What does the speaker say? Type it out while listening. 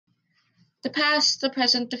The past, the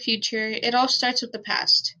present, the future, it all starts with the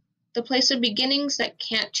past. The place of beginnings that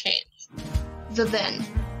can't change. The then.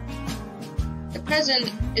 The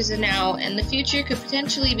present is the now, and the future could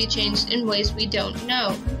potentially be changed in ways we don't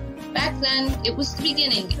know. Back then, it was the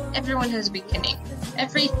beginning. Everyone has a beginning.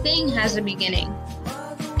 Everything has a beginning.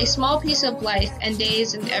 A small piece of life and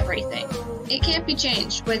days and everything. It can't be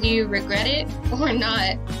changed, whether you regret it or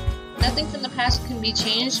not. Nothing from the past can be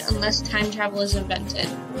changed unless time travel is invented.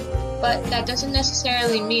 But that doesn't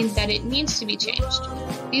necessarily mean that it needs to be changed.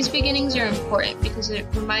 These beginnings are important because it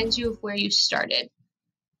reminds you of where you started.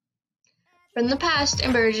 From the past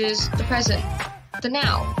emerges the present, the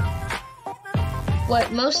now.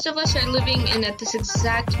 What most of us are living in at this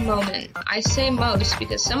exact moment. I say most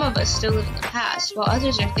because some of us still live in the past, while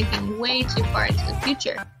others are thinking way too far into the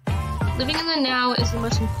future. Living in the now is the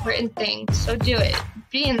most important thing, so do it.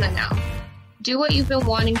 Be in the now. Do what you've been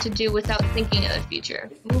wanting to do without thinking of the future.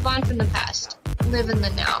 Move on from the past. Live in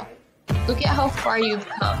the now. Look at how far you've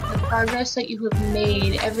come, the progress that you have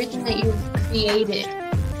made, everything that you've created.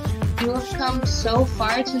 You have come so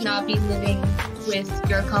far to not be living with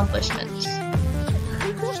your accomplishments.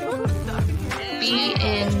 Be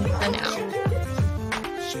in the now.